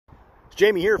It's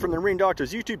Jamie here from the Marine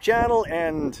Doctors YouTube channel,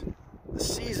 and the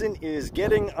season is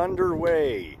getting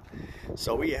underway.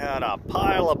 So we had a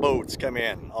pile of boats come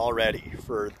in already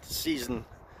for the season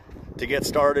to get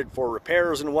started for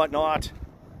repairs and whatnot.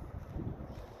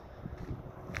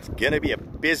 It's gonna be a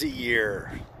busy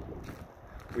year.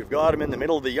 We've got them in the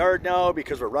middle of the yard now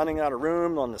because we're running out of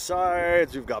room on the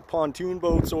sides. We've got pontoon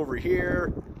boats over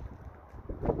here.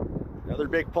 Another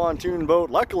big pontoon boat.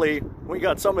 Luckily, we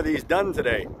got some of these done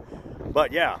today.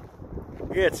 But yeah,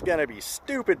 it's gonna be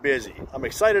stupid busy. I'm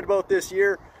excited about this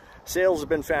year. Sales have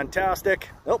been fantastic.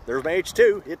 Oh, there's my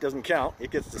H2. It doesn't count.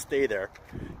 It gets to stay there.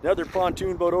 Another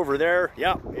pontoon boat over there.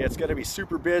 Yeah, it's gonna be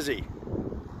super busy.